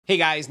Hey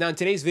guys, now in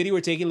today's video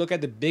we're taking a look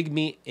at the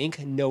Bigme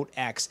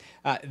InkNoteX.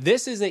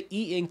 This is an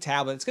e-ink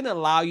tablet. It's going to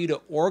allow you to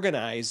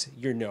organize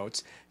your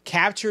notes,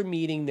 capture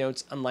meeting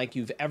notes unlike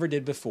you've ever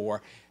did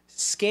before,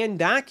 scan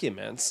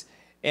documents,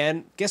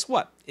 and guess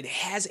what? It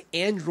has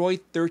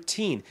Android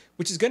 13,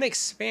 which is going to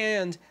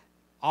expand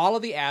all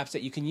of the apps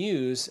that you can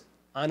use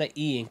on an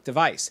e-ink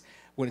device.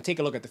 We're going to take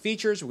a look at the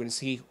features. We're going to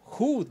see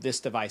who this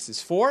device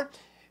is for,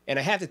 and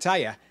I have to tell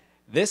you,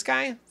 this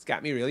guy has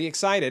got me really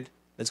excited.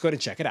 Let's go ahead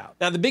and check it out.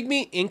 Now, the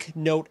Bigme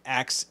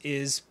InkNoteX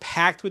is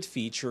packed with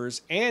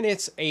features, and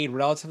it's a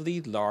relatively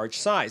large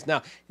size.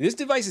 Now, this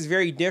device is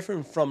very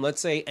different from,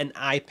 let's say, an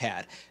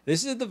iPad.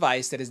 This is a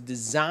device that is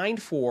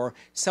designed for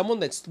someone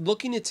that's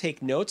looking to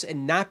take notes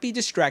and not be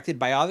distracted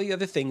by all the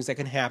other things that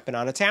can happen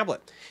on a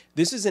tablet.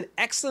 This is an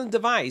excellent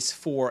device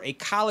for a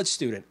college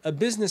student, a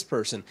business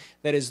person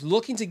that is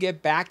looking to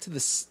get back to the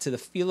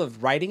feel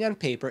of writing on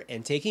paper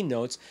and taking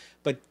notes,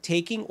 but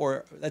taking,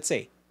 or let's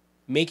say,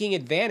 making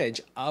advantage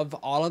of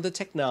all of the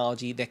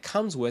technology that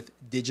comes with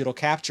digital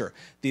capture.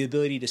 The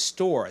ability to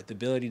store, the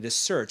ability to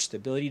search, the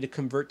ability to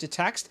convert to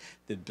text,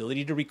 the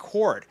ability to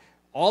record.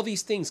 All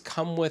these things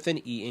come with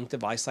an e-ink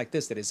device like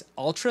this that is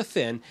ultra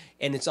thin,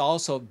 and it's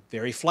also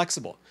very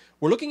flexible.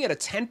 We're looking at a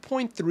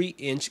 10.3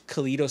 inch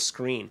Kaleido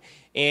screen,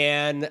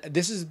 and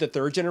this is the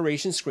third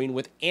generation screen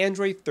with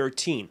Android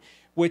 13,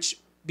 which,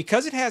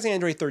 because it has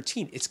Android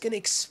 13, it's going to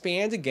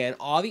expand again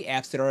all the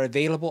apps that are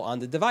available on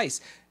the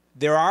device.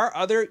 There are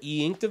other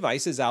e-ink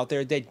devices out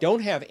there that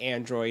don't have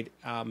Android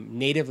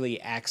natively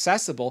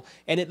accessible,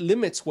 and it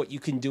limits what you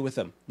can do with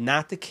them.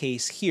 Not the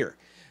case here.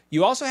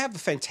 You also have a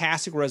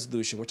fantastic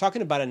resolution. We're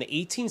talking about an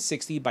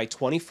 1860 by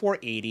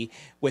 2480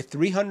 with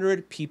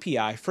 300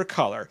 ppi for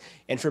color.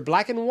 And for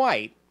black and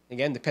white,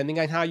 again, depending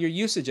on how your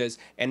usage is,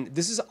 and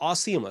this is all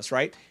seamless,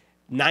 right?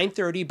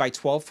 930 by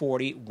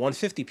 1240,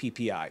 150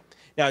 ppi.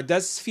 Now, it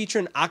does feature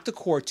an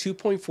octa-core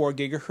 2.4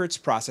 gigahertz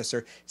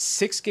processor,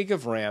 6 gig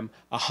of RAM,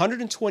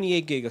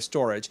 128 gig of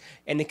storage,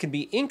 and it can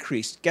be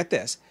increased, get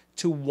this,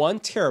 to 1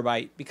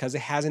 terabyte because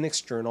it has an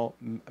external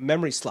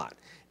memory slot.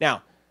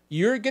 Now,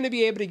 you're going to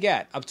be able to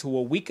get up to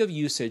a week of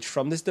usage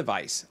from this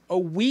device, a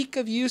week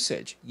of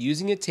usage,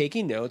 using it,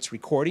 taking notes,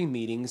 recording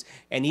meetings,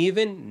 and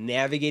even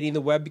navigating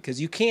the web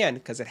because you can,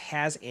 because it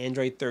has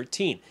Android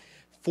 13.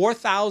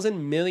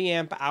 4,000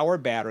 milliamp hour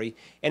battery,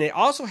 and it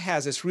also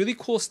has this really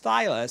cool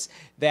stylus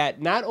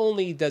that not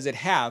only does it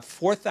have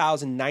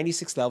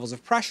 4,096 levels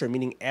of pressure,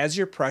 meaning as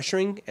you're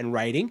pressuring and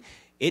writing,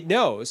 it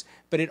knows,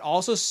 but it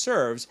also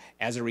serves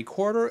as a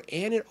recorder,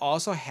 and it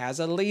also has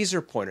a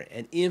laser pointer,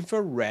 an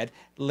infrared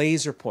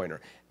laser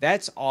pointer.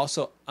 That's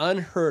also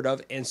unheard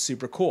of and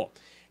super cool.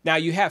 Now,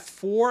 you have a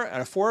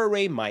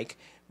 4-array mic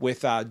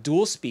with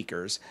dual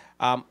speakers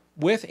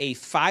with a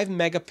 5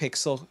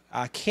 megapixel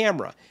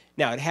camera.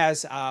 Now, it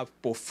has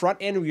both front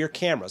and rear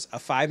cameras, a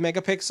 5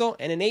 megapixel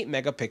and an 8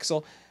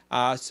 megapixel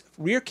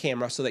rear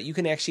camera so that you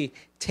can actually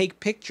take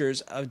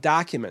pictures of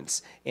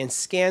documents and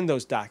scan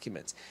those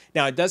documents.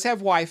 Now, it does have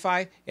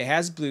Wi-Fi, it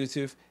has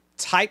Bluetooth,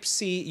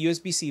 Type-C,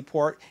 USB-C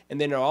port,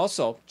 and then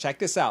also, check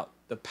this out,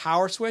 the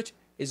power switch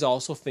is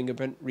also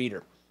fingerprint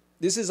reader.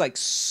 This is like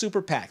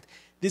super packed.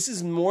 This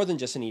is more than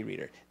just an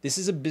e-reader. This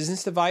is a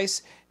business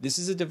device. This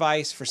is a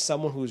device for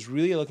someone who is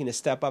really looking to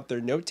step up their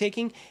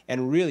note-taking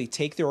and really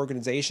take their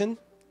organization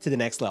to the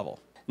next level.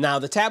 Now,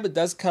 the tablet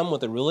does come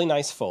with a really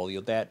nice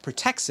folio that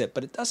protects it,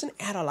 but it doesn't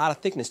add a lot of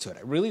thickness to it.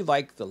 I really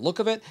like the look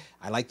of it.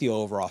 I like the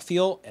overall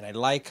feel, and I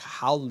like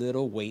how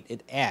little weight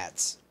it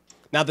adds.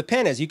 Now, the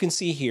pen, as you can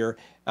see here,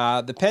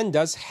 the pen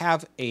does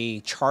have a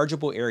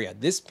chargeable area.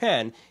 This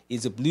pen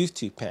is a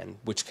Bluetooth pen,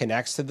 which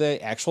connects to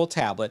the actual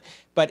tablet,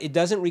 but it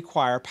doesn't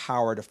require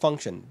power to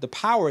function. The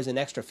power is an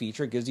extra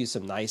feature. It gives you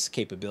some nice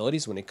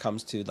capabilities when it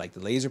comes to like the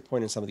laser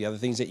point and some of the other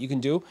things that you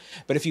can do.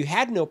 But if you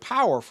had no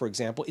power, for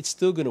example, it's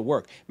still going to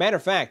work. Matter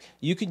of fact,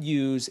 you could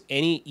use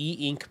any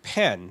e-ink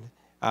pen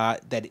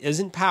that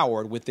isn't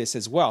powered with this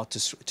as well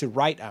to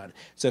write on.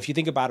 So if you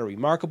think about a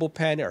Remarkable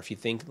pen, or if you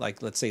think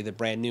like, let's say, the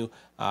brand new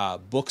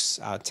Books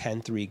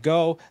 10.3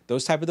 Go,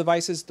 those type of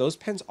devices, those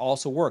pens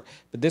also work.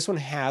 But this one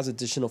has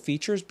additional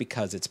features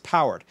because it's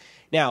powered.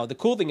 Now, the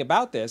cool thing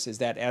about this is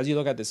that as you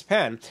look at this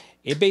pen,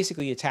 it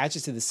basically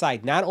attaches to the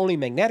side, not only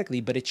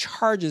magnetically, but it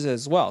charges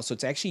as well. So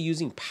it's actually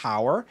using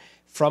power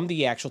from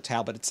the actual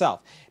tablet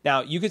itself.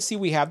 Now, you can see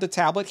we have the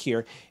tablet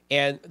here,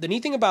 and the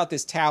neat thing about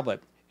this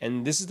tablet,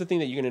 and this is the thing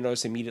that you're going to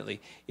notice immediately,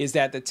 is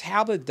that the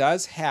tablet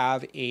does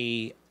have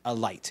a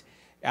light.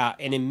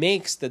 And it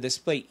makes the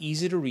display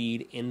easy to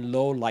read in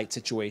low light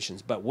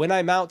situations. But when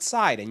I'm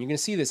outside, and you're going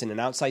to see this in an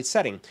outside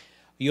setting,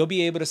 you'll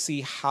be able to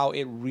see how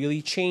it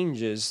really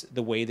changes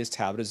the way this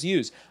tablet is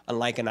used.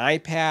 Unlike an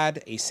iPad,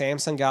 a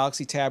Samsung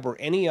Galaxy Tab, or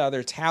any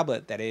other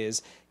tablet that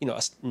is,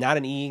 not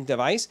an e-ink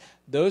device,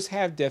 those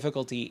have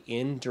difficulty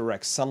in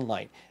direct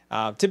sunlight.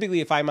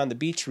 Typically, if I'm on the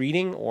beach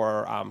reading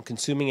or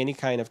consuming any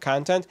kind of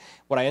content,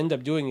 what I end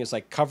up doing is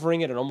like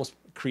covering it and almost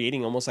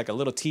creating almost like a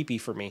little teepee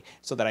for me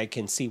so that I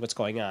can see what's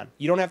going on.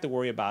 You don't have to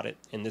worry about it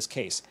in this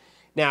case.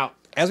 Now,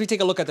 as we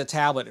take a look at the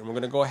tablet, and we're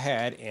going to go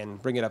ahead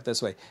and bring it up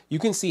this way, you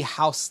can see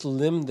how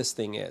slim this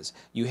thing is.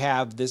 You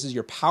have, this is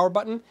your power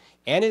button,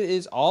 and it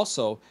is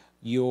also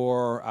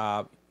your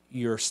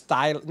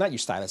style, not your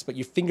stylus, but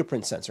your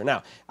fingerprint sensor.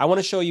 Now, I want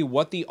to show you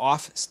what the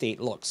off state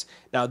looks.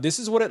 Now, this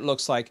is what it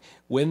looks like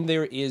when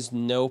there is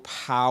no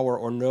power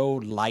or no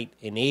light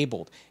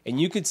enabled. And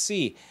you could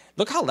see,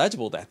 look how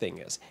legible that thing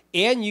is.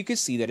 And you can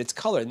see that it's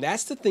color. And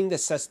that's the thing that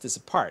sets this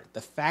apart,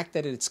 the fact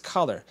that it's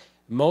color.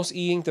 Most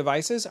e-ink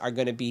devices are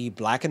going to be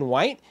black and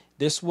white.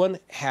 This one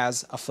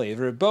has a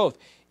flavor of both.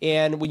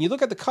 And when you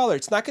look at the color,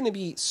 it's not going to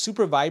be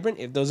super vibrant,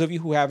 if those of you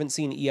who haven't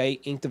seen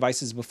e-ink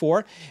devices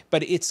before,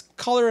 but it's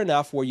color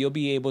enough where you'll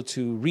be able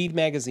to read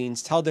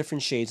magazines, tell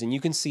different shades, and you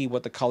can see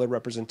what the color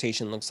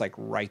representation looks like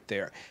right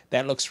there.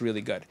 That looks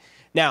really good.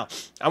 Now,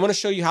 I'm going to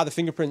show you how the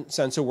fingerprint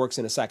sensor works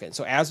in a second.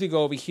 So as we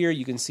go over here,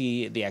 you can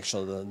see the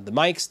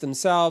mics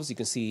themselves. You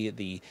can see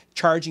the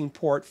charging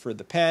port for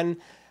the pen.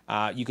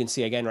 You can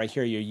see, again, right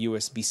here, your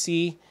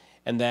USB-C.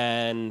 And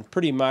then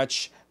pretty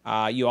much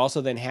you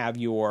also then have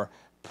your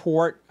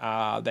port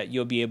that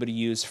you'll be able to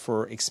use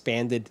for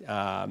expanded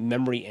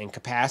memory and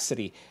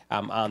capacity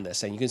on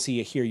this. And you can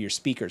see here your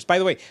speakers. By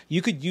the way,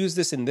 you could use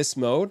this in this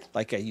mode,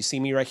 like you see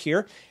me right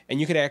here,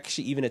 and you could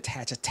actually even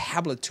attach a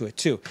tablet to it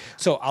too.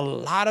 So a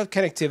lot of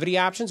connectivity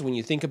options when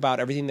you think about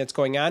everything that's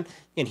going on.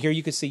 And here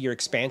you can see your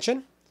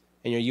expansion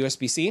and your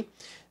USB-C.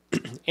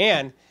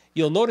 And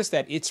you'll notice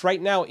that it's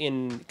right now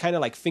in kind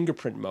of like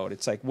fingerprint mode.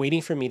 It's like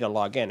waiting for me to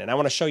log in. And I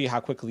want to show you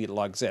how quickly it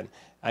logs in.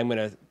 I'm going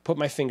to put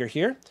my finger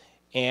here,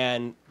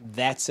 and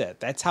that's it.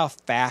 That's how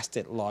fast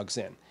it logs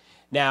in.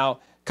 Now,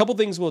 a couple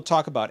things we'll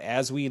talk about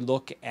as we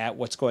look at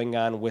what's going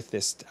on with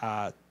this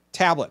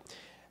tablet.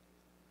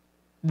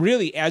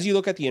 Really, as you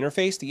look at the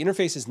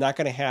interface is not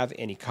going to have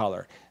any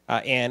color.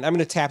 And I'm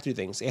going to tap through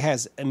things. It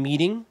has a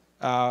meeting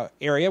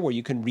area where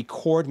you can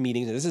record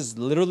meetings. And this is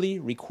literally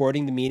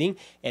recording the meeting.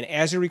 And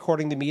as you're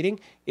recording the meeting,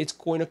 it's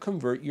going to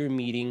convert your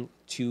meeting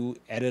to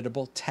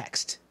editable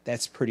text.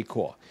 That's pretty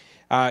cool.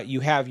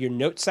 You have your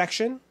note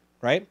section,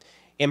 right?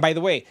 And by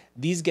the way,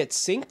 these get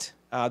synced.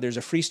 There's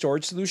a free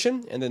storage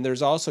solution, and then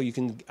there's also, you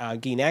can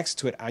gain access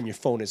to it on your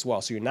phone as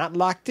well. So you're not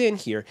locked in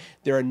here.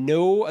 There are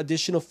no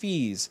additional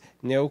fees,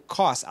 no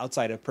costs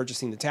outside of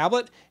purchasing the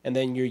tablet and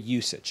then your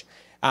usage.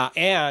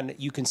 And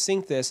you can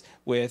sync this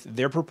with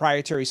their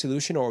proprietary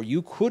solution, or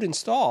you could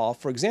install,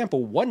 for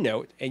example,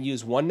 OneNote and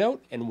use OneNote,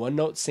 and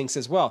OneNote syncs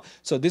as well.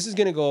 So this is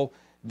going to go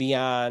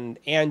beyond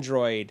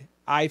Android,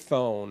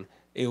 iPhone.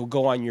 It will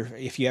go on your,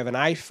 if you have an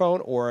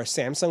iPhone or a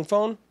Samsung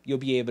phone, you'll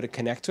be able to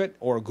connect to it,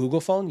 or a Google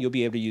phone, you'll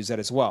be able to use that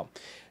as well.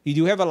 You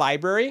do have a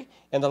library,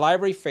 and the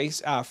library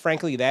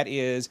frankly, that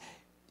is,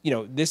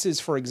 this is,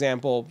 for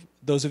example,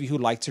 those of you who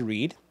like to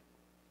read.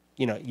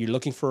 You're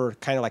looking for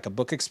kind of like a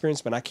book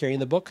experience, but not carrying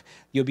the book.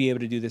 You'll be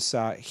able to do this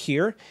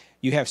here.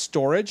 You have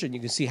storage, and you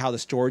can see how the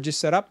storage is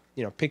set up.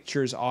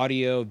 Pictures,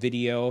 audio,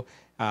 video,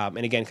 and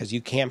again, because you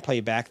can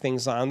play back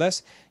things on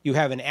this. You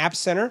have an app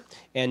center,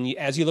 and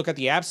as you look at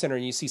the app center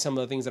and you see some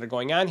of the things that are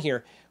going on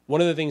here, one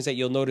of the things that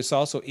you'll notice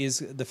also is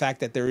the fact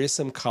that there is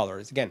some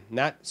colors. Again,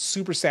 not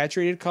super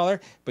saturated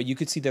color, but you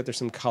could see that there's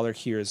some color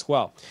here as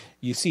well.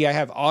 You see I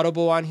have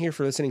Audible on here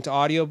for listening to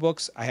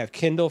audiobooks. I have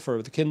Kindle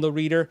for the Kindle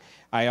reader.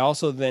 I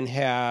also then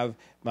have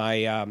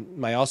my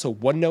also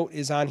OneNote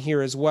is on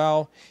here as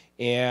well.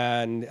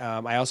 And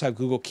I also have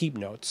Google Keep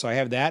Notes. So I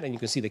have that, and you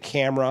can see the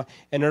camera.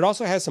 And it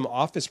also has some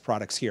Office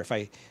products here. If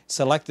I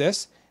select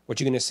this, what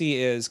you're going to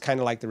see is kind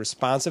of like the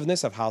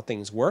responsiveness of how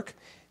things work.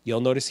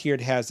 You'll notice here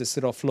it has this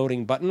little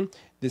floating button.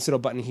 This little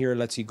button here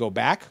lets you go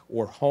back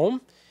or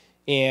home.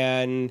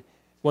 And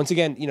once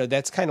again,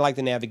 that's kind of like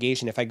the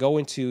navigation. If I go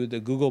into the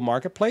Google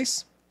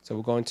Marketplace, so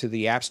we'll go into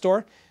the App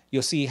Store,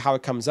 you'll see how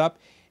it comes up.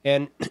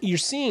 And you're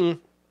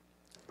seeing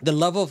the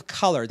level of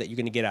color that you're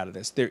going to get out of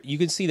this. There, you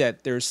can see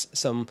that there's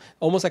some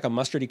almost like a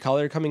mustardy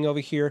color coming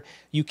over here.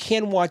 You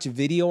can watch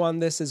video on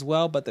this as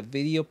well, but the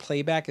video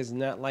playback is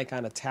not like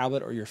on a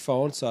tablet or your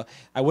phone, so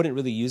I wouldn't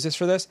really use this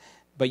for this.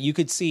 But you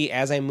could see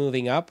as I'm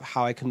moving up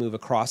how I can move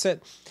across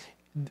it.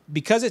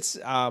 Because it's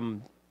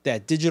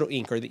that digital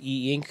ink or the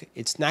e-ink,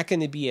 it's not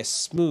going to be as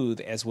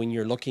smooth as when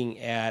you're looking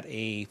at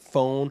a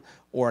phone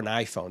or an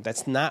iPhone.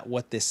 That's not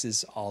what this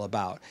is all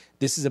about.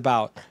 This is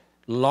about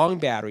long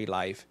battery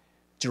life,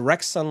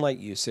 direct sunlight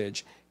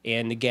usage,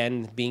 and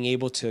again, being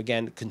able to,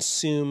 again,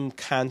 consume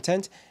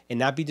content and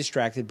not be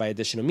distracted by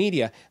additional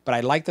media. But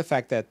I like the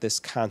fact that this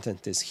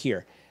content is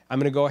here. I'm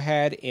going to go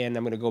ahead and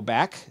I'm going to go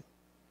back,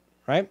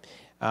 right?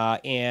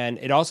 And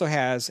it also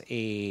has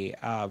a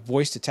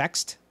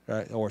voice-to-text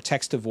or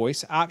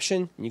text-to-voice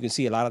option. And you can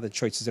see a lot of the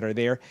choices that are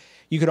there.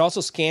 You could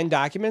also scan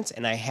documents,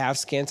 and I have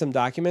scanned some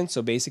documents.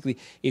 So basically,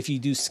 if you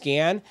do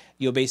scan,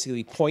 you'll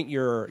basically point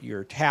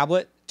your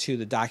tablet to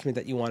the document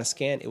that you want to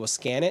scan. It will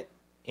scan it,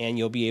 and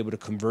you'll be able to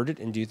convert it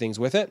and do things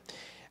with it.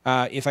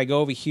 If I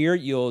go over here,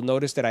 you'll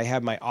notice that I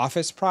have my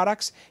Office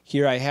products.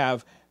 Here I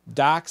have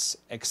Docs,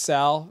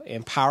 Excel,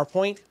 and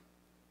PowerPoint.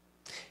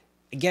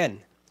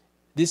 Again,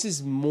 this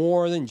is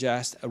more than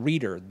just a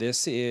reader.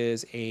 This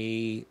is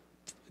a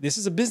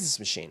business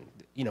machine.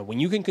 when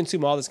you can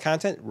consume all this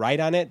content, write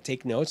on it,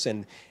 take notes,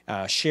 and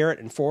share it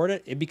and forward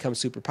it, it becomes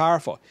super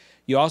powerful.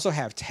 You also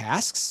have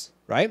tasks,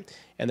 right?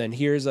 And then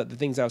here's the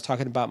things I was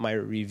talking about, my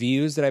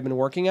reviews that I've been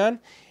working on.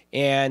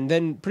 And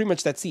then pretty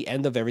much that's the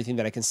end of everything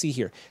that I can see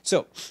here.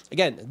 So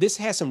again, this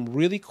has some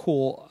really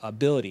cool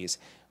abilities.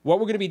 What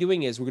we're going to be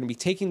doing is we're going to be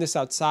taking this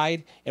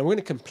outside and we're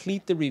going to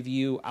complete the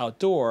review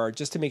outdoor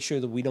just to make sure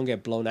that we don't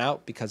get blown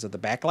out because of the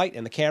backlight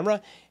and the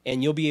camera.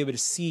 And you'll be able to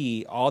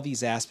see all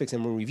these aspects,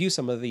 and we'll review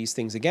some of these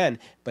things again,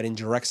 but in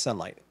direct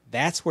sunlight.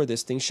 That's where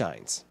this thing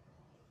shines.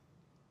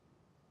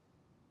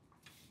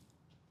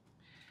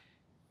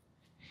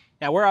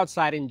 Now we're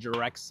outside in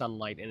direct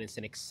sunlight, and it's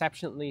an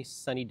exceptionally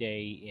sunny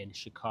day in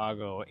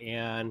Chicago.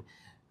 And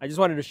I just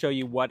wanted to show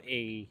you what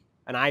an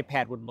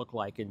iPad would look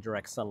like in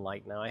direct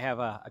sunlight. Now I have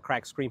a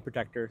cracked screen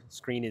protector. The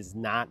screen is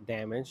not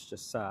damaged,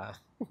 just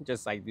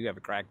I do have a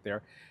crack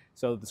there.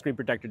 So the screen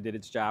protector did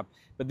its job.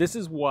 But this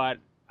is what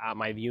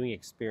my viewing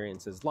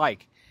experience is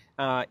like.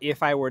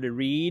 If I were to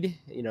read,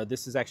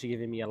 this is actually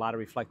giving me a lot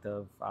of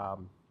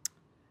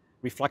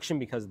reflection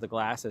because of the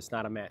glass. It's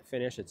not a matte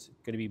finish. It's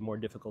going to be more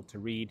difficult to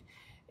read.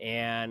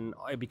 And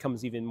it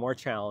becomes even more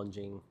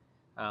challenging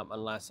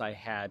unless I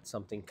had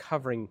something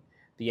covering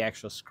the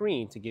actual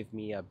screen to give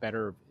me a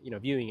better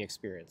viewing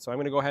experience. So I'm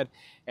going to go ahead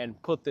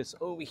and put this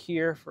over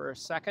here for a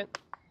second.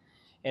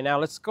 And now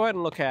let's go ahead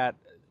and look at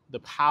the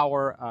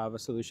power of a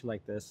solution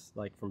like this,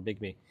 like from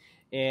Bigme.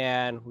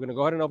 And we're going to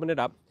go ahead and open it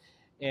up.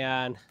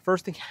 And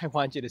first thing I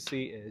want you to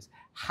see is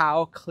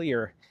how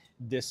clear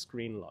this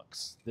screen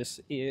looks.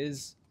 This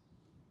is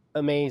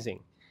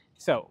amazing.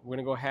 So we're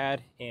going to go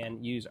ahead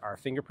and use our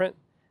fingerprint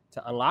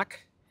to unlock.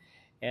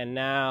 And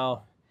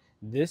now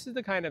this is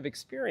the kind of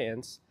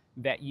experience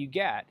that you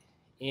get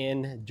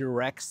in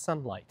direct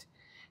sunlight.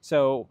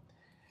 So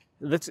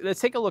let's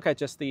take a look at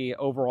just the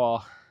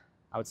overall,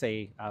 I would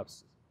say,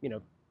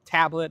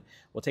 tablet.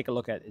 We'll take a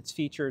look at its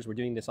features. We're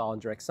doing this all in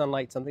direct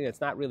sunlight, something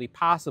that's not really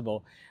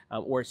possible,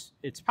 or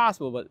it's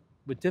possible, but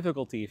with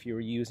difficulty if you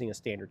were using a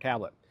standard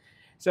tablet.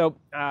 So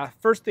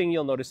first thing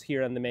you'll notice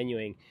here on the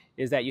menuing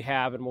is that you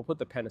have, and we'll put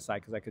the pen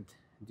aside because I could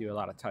do a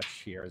lot of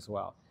touch here as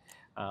well.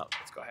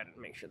 Let's go ahead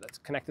and make sure that's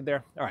connected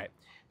there. All right,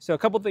 so a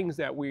couple things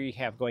that we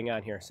have going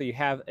on here. So you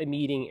have a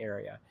meeting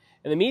area.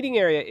 And the meeting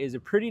area is a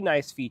pretty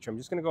nice feature. I'm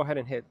just going to go ahead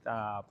and hit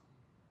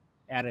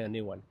add in a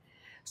new one.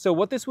 So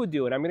what this would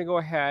do, and I'm going to go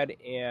ahead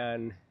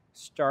and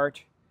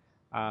start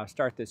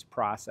this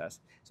process.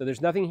 So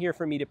there's nothing here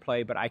for me to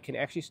play, but I can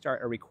actually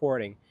start a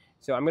recording.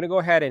 So I'm going to go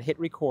ahead and hit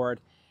record.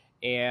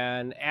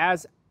 And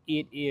as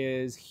it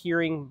is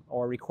hearing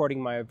or recording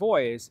my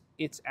voice,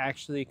 it's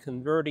actually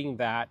converting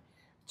that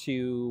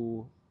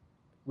to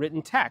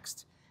written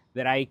text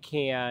that I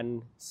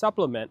can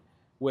supplement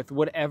with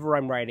whatever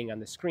I'm writing on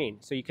the screen.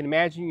 So you can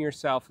imagine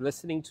yourself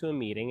listening to a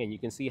meeting, and you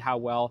can see how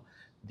well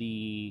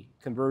the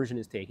conversion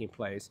is taking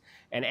place.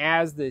 And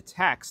as the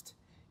text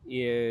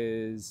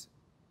is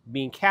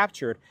being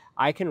captured,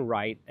 I can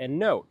write a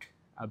note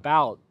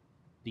about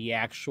the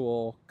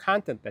actual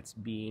content that's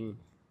being,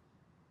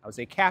 I would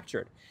say,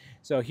 captured.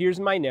 So here's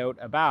my note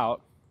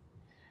about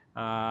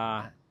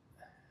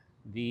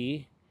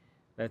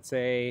let's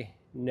say,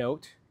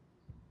 note,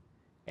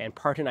 and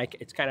pardon,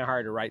 it's kind of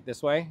hard to write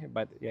this way,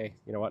 but yeah,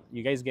 you know what,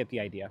 you guys get the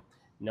idea,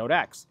 Note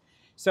X.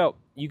 So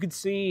you could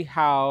see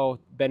how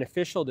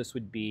beneficial this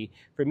would be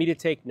for me to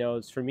take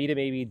notes, for me to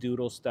maybe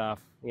doodle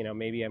stuff,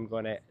 maybe I'm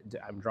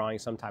drawing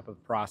some type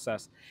of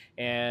process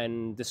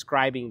and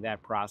describing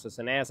that process.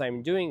 And as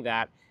I'm doing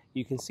that,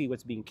 you can see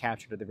what's being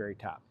captured at the very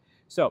top.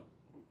 So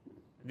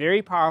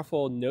very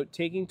powerful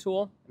note-taking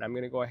tool. And I'm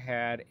going to go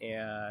ahead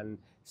and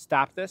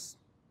stop this.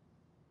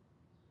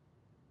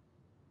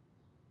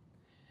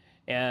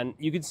 And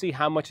you can see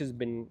how much has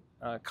been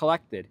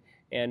collected.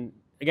 And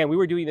again, we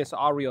were doing this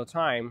all real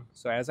time.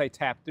 So as I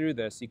tap through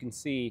this, you can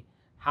see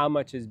how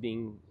much is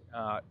being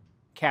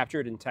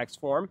captured in text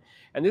form.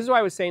 And this is why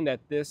I was saying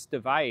that this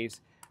device,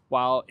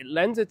 while it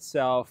lends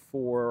itself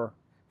for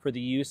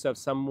the use of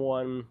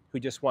someone who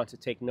just wants to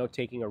take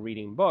note-taking or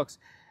reading books,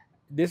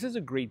 this is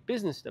a great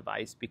business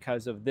device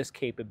because of this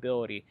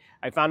capability.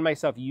 I found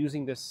myself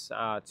using this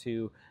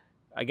to,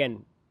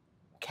 again,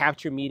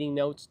 capture meeting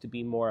notes, to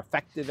be more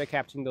effective at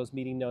capturing those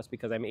meeting notes,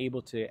 because I'm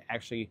able to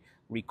actually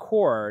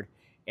record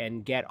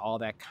and get all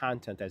that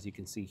content, as you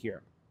can see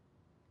here.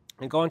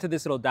 And go into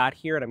this little dot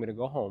here, and I'm going to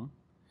go home.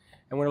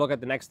 And we're going to look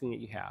at the next thing that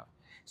you have.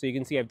 So you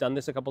can see I've done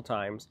this a couple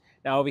times.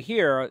 Now over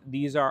here,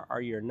 these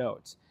are your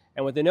notes.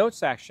 And with the notes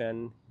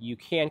section, you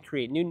can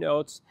create new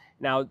notes.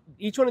 Now,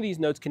 each one of these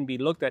notes can be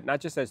looked at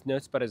not just as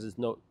notes, but as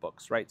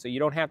notebooks, right? So you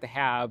don't have to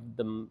have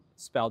them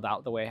spelled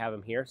out the way I have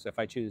them here. So if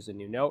I choose a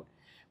new note,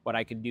 what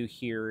I can do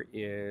here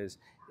is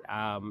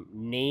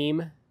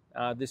name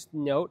this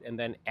note and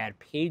then add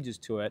pages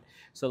to it.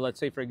 So let's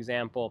say, for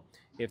example,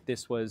 if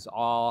this was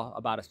all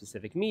about a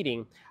specific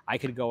meeting, I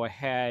could go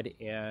ahead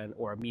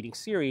or a meeting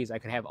series, I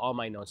could have all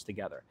my notes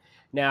together.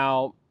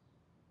 Now,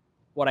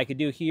 what I could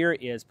do here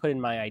is put in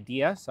my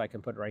idea. So I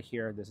can put right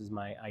here, this is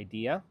my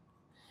idea.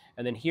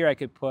 And then here I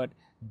could put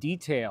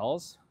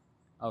details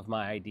of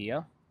my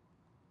idea.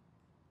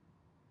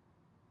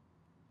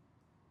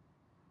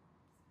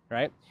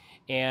 right?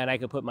 And I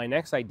could put my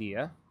next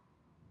idea,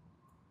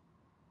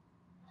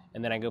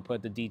 and then I go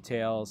put the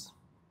details,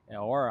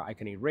 or I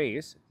can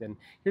erase. Then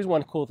here's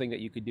one cool thing that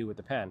you could do with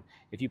the pen.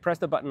 If you press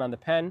the button on the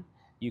pen,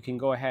 you can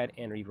go ahead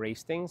and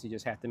erase things. You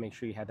just have to make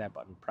sure you have that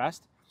button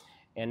pressed.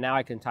 And now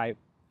I can type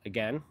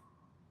again,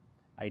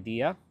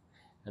 idea,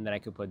 and then I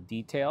could put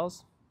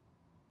details,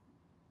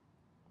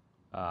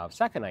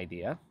 second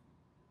idea.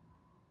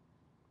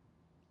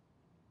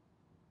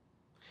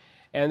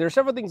 And there are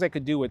several things I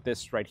could do with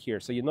this right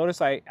here. So you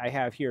notice I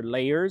have here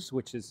layers,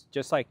 which is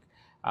just like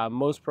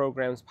most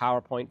programs,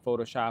 PowerPoint,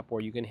 Photoshop,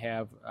 where you can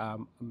have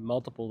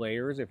multiple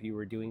layers if you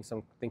were doing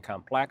something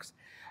complex.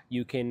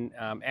 You can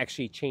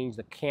actually change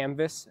the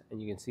canvas,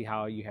 and you can see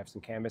how you have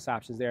some canvas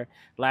options there.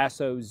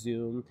 Lasso,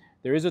 zoom.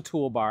 There is a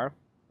toolbar,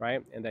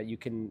 right? And that you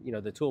can,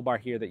 the toolbar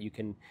here that you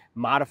can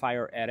modify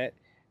or edit.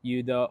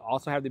 You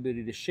also have the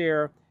ability to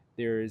share.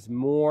 There's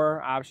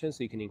more options,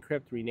 so you can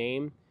encrypt,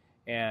 rename,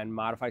 and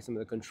modify some of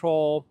the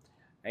control.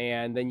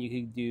 And then you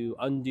can do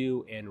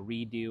undo and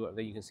redo, and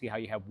then you can see how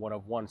you have one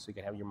of one, so you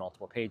can have your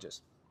multiple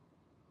pages.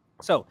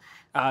 So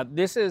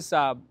this is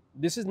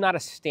not a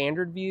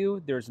standard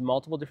view. There's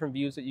multiple different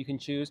views that you can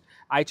choose.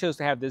 I chose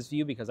to have this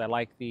view because I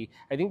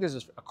think this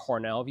is a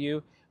Cornell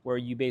view, where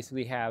you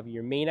basically have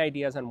your main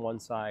ideas on one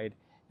side,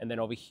 and then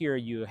over here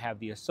you have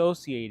the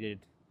associated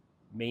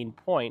main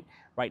point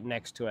right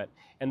next to it.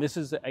 And this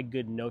is a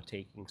good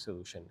note-taking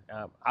solution.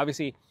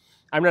 Obviously,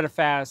 I'm not a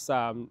fast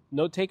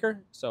note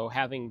taker, so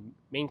having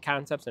main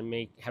concepts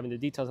and having the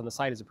details on the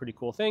side is a pretty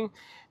cool thing.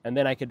 And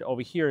then I could,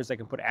 over here, I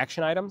can put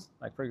action items,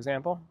 like for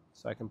example.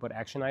 So I can put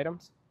action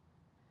items.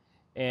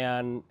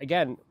 And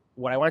again,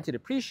 what I want you to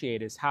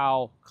appreciate is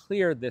how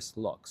clear this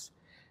looks.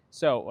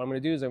 So what I'm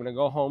going to do is I'm going to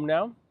go home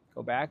now,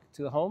 go back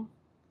to the home.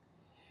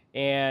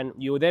 And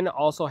you would then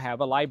also have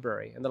a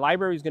library. And the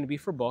library is going to be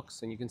for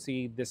books. And you can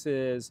see this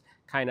is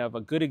kind of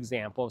a good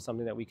example of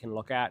something that we can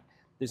look at.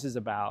 This is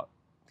about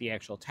the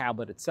actual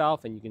tablet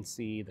itself, and you can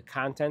see the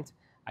content.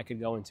 I could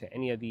go into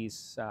any of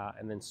these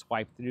and then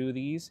swipe through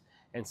these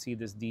and see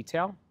this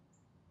detail,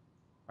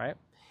 right?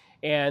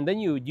 And then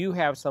you do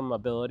have some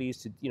abilities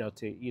to,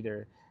 to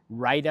either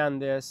write on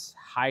this,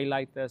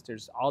 highlight this.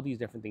 There's all these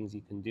different things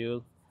you can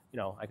do.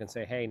 I can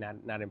say, hey,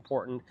 not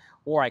important,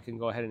 or I can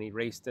go ahead and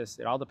erase this.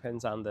 It all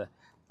depends on the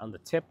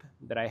tip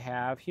that I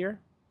have here,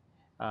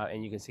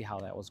 and you can see how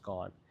that was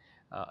gone.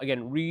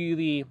 Again,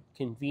 really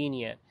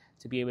convenient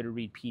to be able to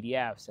read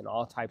PDFs and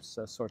all types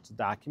of sorts of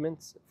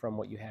documents from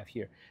what you have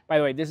here. By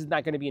the way, this is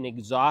not going to be an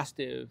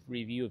exhaustive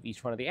review of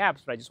each one of the apps,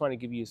 but I just want to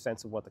give you a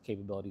sense of what the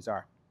capabilities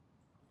are.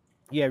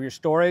 You have your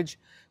storage,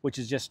 which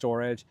is just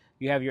storage.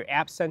 You have your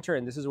app center,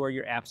 and this is where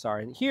your apps are.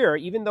 And here,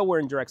 even though we're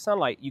in direct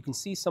sunlight, you can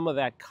see some of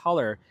that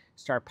color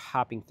start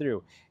popping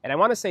through. And I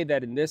want to say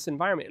that in this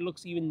environment, it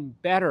looks even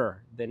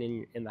better than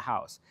in the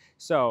house.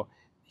 So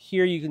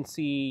here you can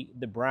see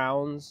the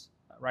browns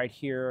right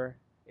here,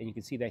 and you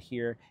can see that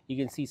here. You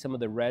can see some of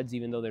the reds,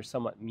 even though they're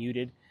somewhat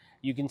muted.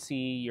 You can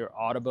see your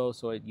Audible,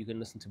 so you can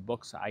listen to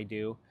books. I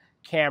do.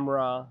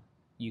 Camera.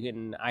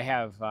 I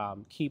have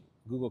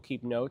Google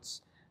Keep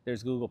Notes.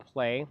 There's Google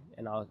Play,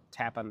 and I'll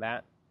tap on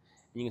that.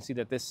 And you can see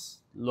that this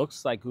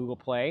looks like Google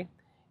Play.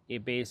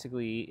 It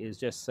basically is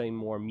just a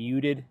more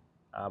muted,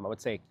 I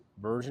would say,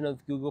 version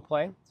of Google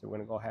Play. So we're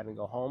going to go ahead and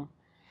go home.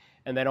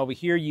 And then over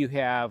here you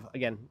have,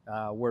 again,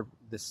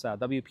 this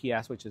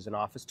WPS, which is an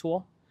office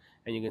tool.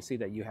 And you can see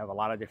that you have a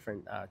lot of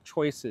different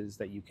choices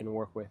that you can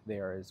work with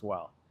there as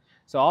well.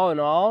 So all in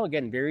all,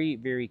 again, very,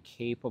 very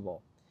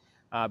capable.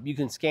 You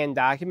can scan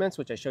documents,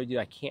 which I showed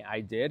you I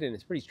did, and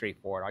it's pretty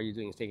straightforward. All you're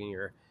doing is taking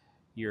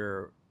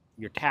your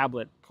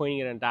tablet, pointing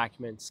it on a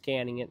document,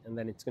 scanning it, and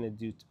then it's going to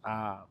do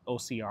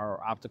OCR,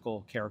 or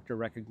optical character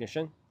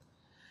recognition.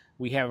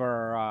 We have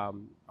our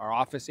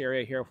office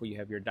area here where you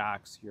have your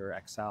docs, your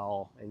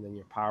Excel, and then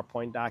your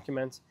PowerPoint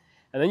documents.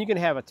 And then you can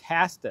have a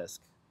task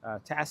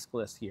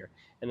list here.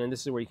 And then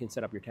this is where you can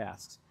set up your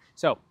tasks.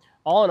 So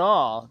all in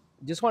all,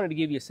 just wanted to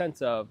give you a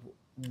sense of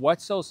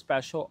what's so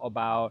special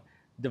about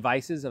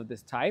devices of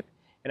this type.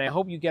 And I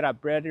hope you get a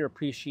better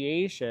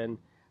appreciation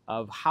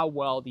of how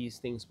well these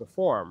things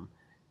perform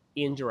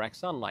in direct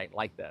sunlight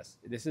like this.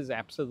 This is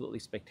absolutely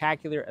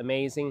spectacular,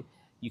 amazing.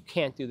 You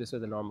can't do this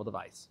with a normal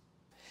device.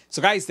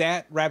 So guys,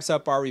 that wraps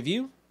up our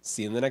review.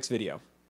 See you in the next video.